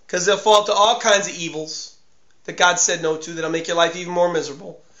 because they'll fall to all kinds of evils that God said no to, that'll make your life even more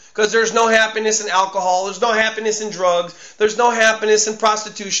miserable. Because there's no happiness in alcohol, there's no happiness in drugs, there's no happiness in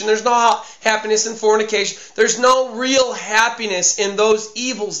prostitution, there's no happiness in fornication, there's no real happiness in those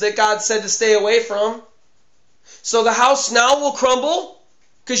evils that God said to stay away from. So the house now will crumble,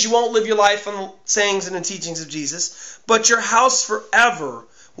 because you won't live your life on the sayings and the teachings of Jesus, but your house forever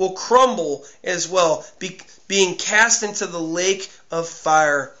will crumble as well, being cast into the lake of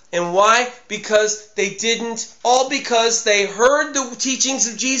fire. And why? Because they heard the teachings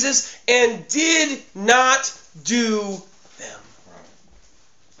of Jesus and did not do them.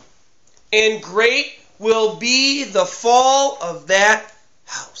 And great will be the fall of that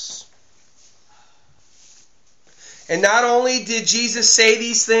house. And not only did Jesus say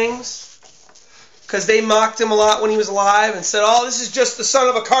these things, because they mocked him a lot when he was alive and said, oh, this is just the son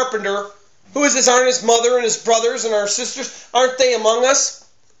of a carpenter. Who is this? Aren't his mother and his brothers and our sisters? Aren't they among us?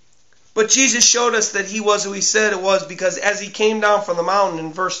 But Jesus showed us that he was who he said it was, because as he came down from the mountain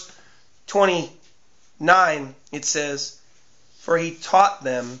in verse 29, it says, for he taught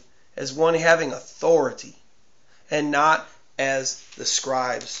them as one having authority and not as the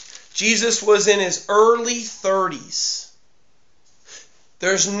scribes. Jesus was in his early 30s.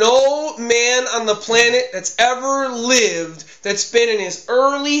 There's no man on the planet that's ever lived that's been in his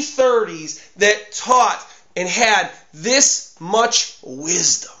early 30s that taught and had this much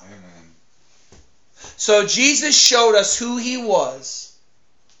wisdom. Amen. So Jesus showed us who he was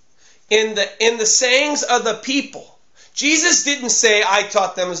in the sayings of the people. Jesus didn't say, I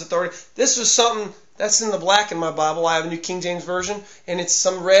taught them as authority. This was something that's in the black in my Bible. I have a New King James Version, and it's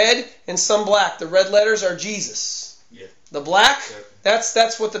some red and some black. The red letters are Jesus. Yeah. The black,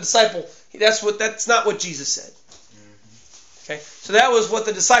 that's what the disciple, that's not what Jesus said. Mm-hmm. Okay? So that was what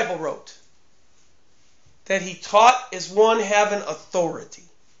the disciple wrote. That he taught as one having authority.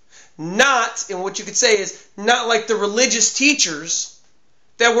 Not, and what you could say is, not like the religious teachers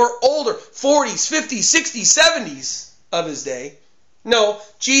that were older, 40s, 50s, 60s, 70s of his day. No,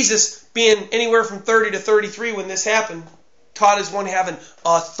 Jesus, being anywhere from 30 to 33 when this happened, taught as one having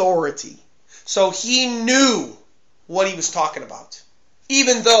authority. So he knew what he was talking about.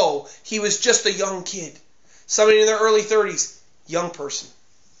 Even though he was just a young kid. Somebody in their early 30s, young person.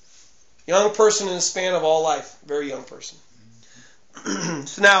 Young person in the span of all life. Very young person.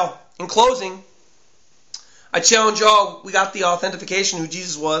 So now, in closing, I challenge y'all, we got the authentication who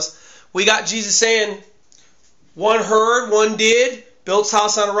Jesus was. We got Jesus saying, one heard, one did, built his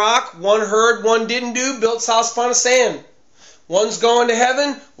house on a rock. One heard, one didn't do, built his house upon a sand. One's going to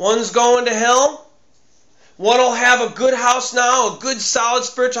heaven, one's going to hell. One will have a good house now, a good solid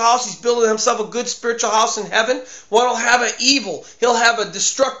spiritual house. He's building himself a good spiritual house in heaven. One will have an evil. He'll have a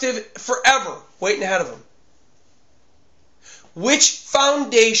destructive forever waiting ahead of him. Which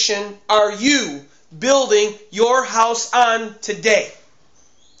foundation are you building your house on today?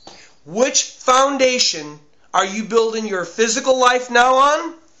 Which foundation are you building your physical life now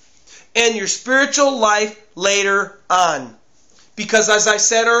on and your spiritual life later on? Because as I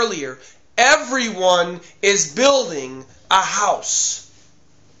said earlier, everyone is building a house.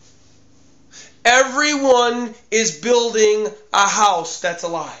 Everyone is building a house that's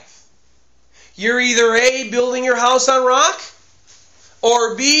alive. You're either A, building your house on rock,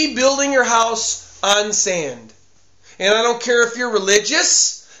 or B, building your house on sand. And I don't care if you're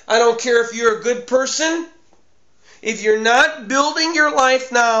religious. I don't care if you're a good person. If you're not building your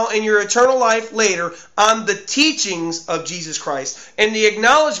life now and your eternal life later on the teachings of Jesus Christ and the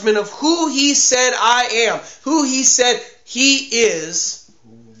acknowledgement of who He said I am, who He said He is,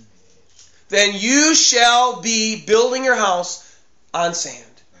 then you shall be building your house on sand.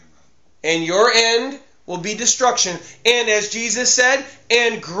 And your end will be destruction. And as Jesus said,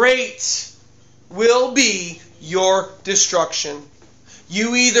 and great will be your destruction.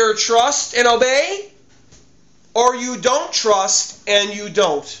 You either trust and obey, or you don't trust and you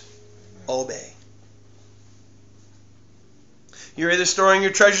don't obey. You're either storing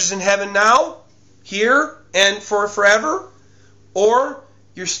your treasures in heaven now, here, and for forever, or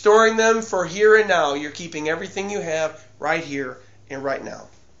you're storing them for here and now. You're keeping everything you have right here and right now.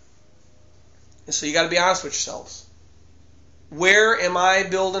 And so you got to be honest with yourselves. Where am I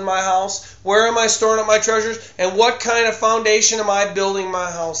building my house? Where am I storing up my treasures? And what kind of foundation am I building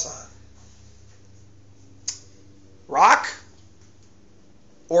my house on? Rock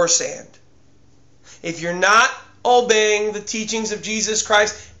or sand? If you're not obeying the teachings of Jesus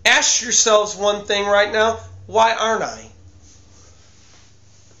Christ, ask yourselves one thing right now. Why aren't I?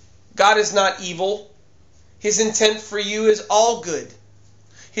 God is not evil. His intent for you is all good.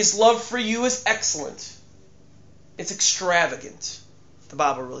 His love for you is excellent. It's extravagant, the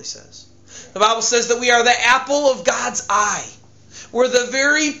Bible really says. The Bible says that we are the apple of God's eye. We're the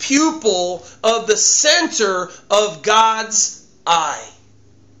very pupil of the center of God's eye.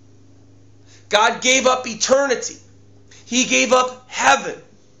 God gave up eternity. He gave up heaven.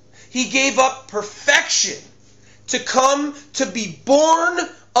 He gave up perfection to come to be born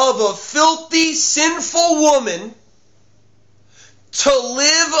of a filthy, sinful woman, to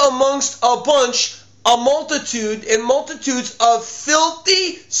live amongst a multitude and multitudes of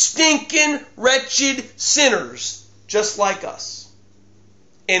filthy, stinking, wretched sinners, just like us.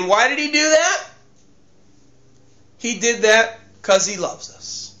 And why did He do that? He did that because He loves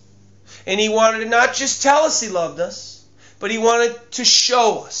us. And He wanted to not just tell us He loved us, but He wanted to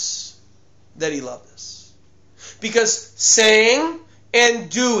show us that He loved us. Because saying and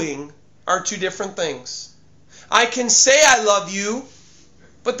doing are two different things. I can say I love you,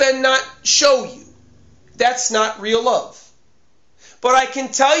 but then not show you. That's not real love. But I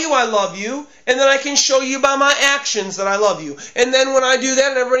can tell you I love you, and then I can show you by my actions that I love you. And then when I do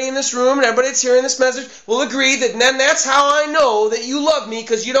that, and everybody in this room and everybody that's hearing this message will agree that then that's how I know that you love me,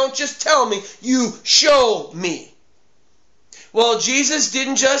 because you don't just tell me, you show me. Well, Jesus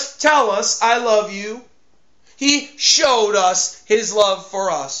didn't just tell us, I love you. He showed us His love for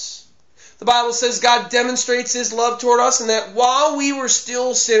us. The Bible says God demonstrates His love toward us, and that while we were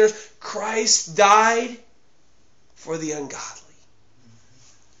still sinners, Christ died for the ungodly.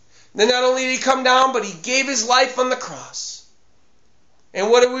 Then not only did He come down, but He gave His life on the cross. And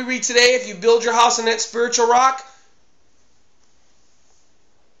what do we read today? If you build your house on that spiritual rock,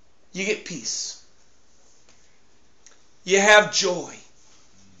 you get peace. You have joy.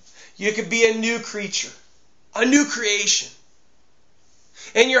 You could be a new creature, a new creation.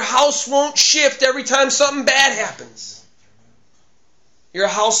 And your house won't shift every time something bad happens. Your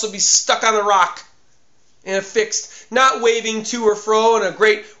house will be stuck on the rock and fixed, not waving to or fro in a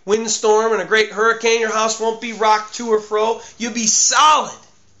great windstorm and a great hurricane. Your house won't be rocked to or fro. You'll be solid.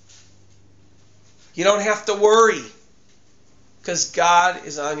 You don't have to worry because God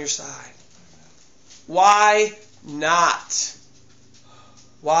is on your side. Why not?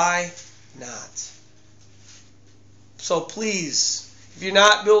 Why not? So please, if you're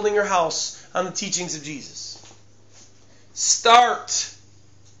not building your house on the teachings of Jesus, start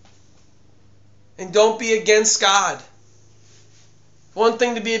And don't be against God. One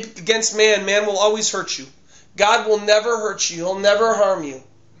thing to be against man. Man will always hurt you. God will never hurt you. He'll never harm you.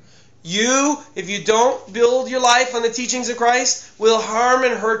 You, if you don't build your life on the teachings of Christ, will harm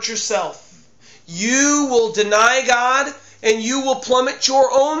and hurt yourself. You will deny God, and you will plummet your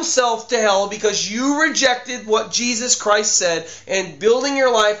own self to hell because you rejected what Jesus Christ said and building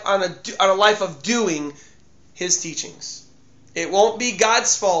your life on a life of doing His teachings. It won't be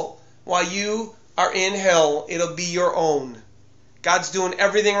God's fault while you are in hell. It'll be your own. God's doing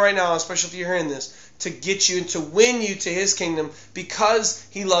everything right now, especially if you're hearing this, to get you and to win you to His kingdom because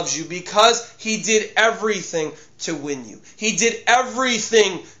He loves you, because He did everything to win you. He did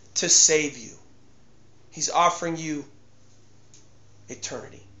everything to save you. He's offering you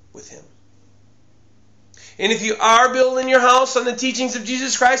eternity with Him. And if you are building your house on the teachings of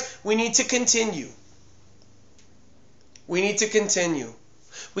Jesus Christ, we need to continue. We need to continue.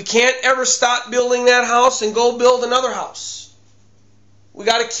 We can't ever stop building that house and go build another house. We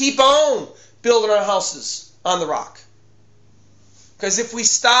got to keep on building our houses on the rock. Because if we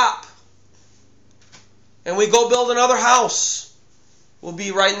stop and we go build another house, we'll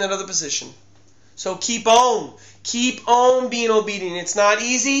be right in that other position. So keep on. Keep on being obedient. It's not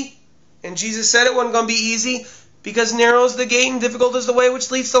easy. And Jesus said it wasn't going to be easy because narrow is the gate and difficult is the way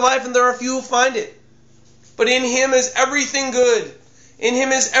which leads to life, and there are few who find it. But in Him is everything good. In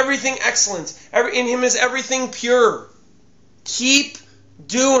Him is everything excellent. In Him is everything pure. Keep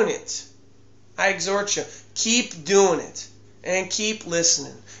doing it. I exhort you. Keep doing it. And keep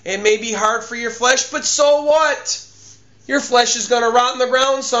listening. It may be hard for your flesh, but so what? Your flesh is going to rot in the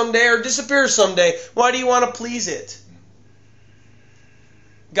ground someday or disappear someday. Why do you want to please it?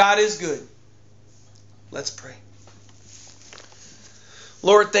 God is good. Let's pray.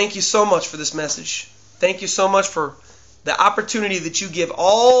 Lord, thank you so much for this message. Thank you so much for the opportunity that you give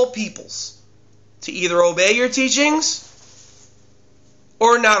all peoples to either obey your teachings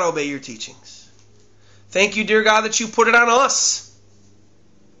or not obey your teachings. Thank you, dear God, that you put it on us.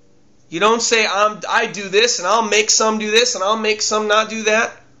 You don't say, I do this, and I'll make some do this, and I'll make some not do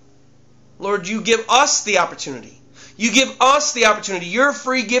that. Lord, you give us the opportunity. You give us the opportunity. Your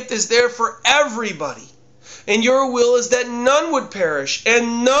free gift is there for everybody. And your will is that none would perish,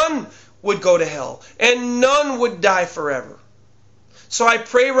 and none would go to hell, and none would die forever. So I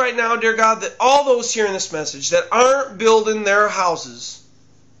pray right now, dear God, that all those hearing this message that aren't building their houses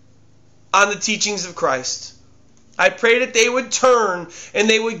on the teachings of Christ, I pray that they would turn and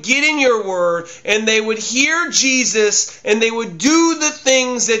they would get in your word and they would hear Jesus and they would do the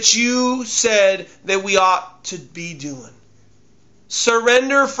things that you said that we ought to be doing.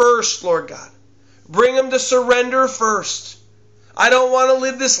 Surrender first, Lord God. Bring them to surrender first. I don't want to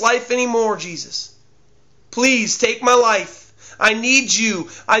live this life anymore, Jesus. Please take my life. I need you.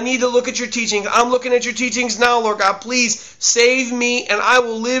 I need to look at your teachings. I'm looking at your teachings now, Lord God. Please save me and I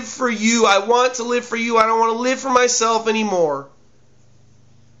will live for you. I want to live for you. I don't want to live for myself anymore.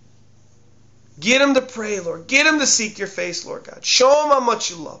 Get them to pray, Lord. Get them to seek your face, Lord God. Show them how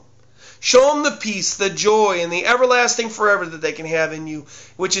much you love them. Show them the peace, the joy, and the everlasting forever that they can have in you,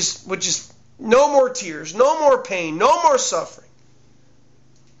 which is no more tears, no more pain, no more suffering.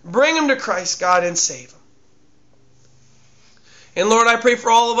 Bring them to Christ, God, and save them. And Lord, I pray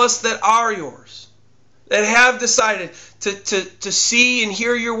for all of us that are yours, that have decided to see and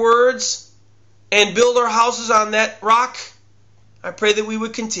hear your words and build our houses on that rock. I pray that we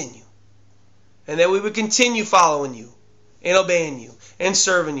would continue, and that we would continue following you and obeying you and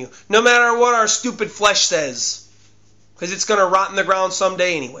serving you, no matter what our stupid flesh says, because it's going to rot in the ground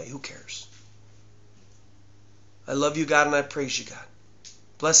someday anyway. Who cares? I love you, God, and I praise you, God.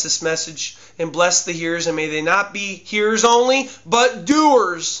 Bless this message and bless the hearers, and may they not be hearers only, but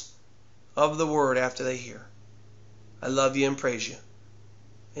doers of the word after they hear. I love you and praise you.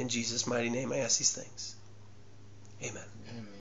 In Jesus' mighty name I ask these things. Amen.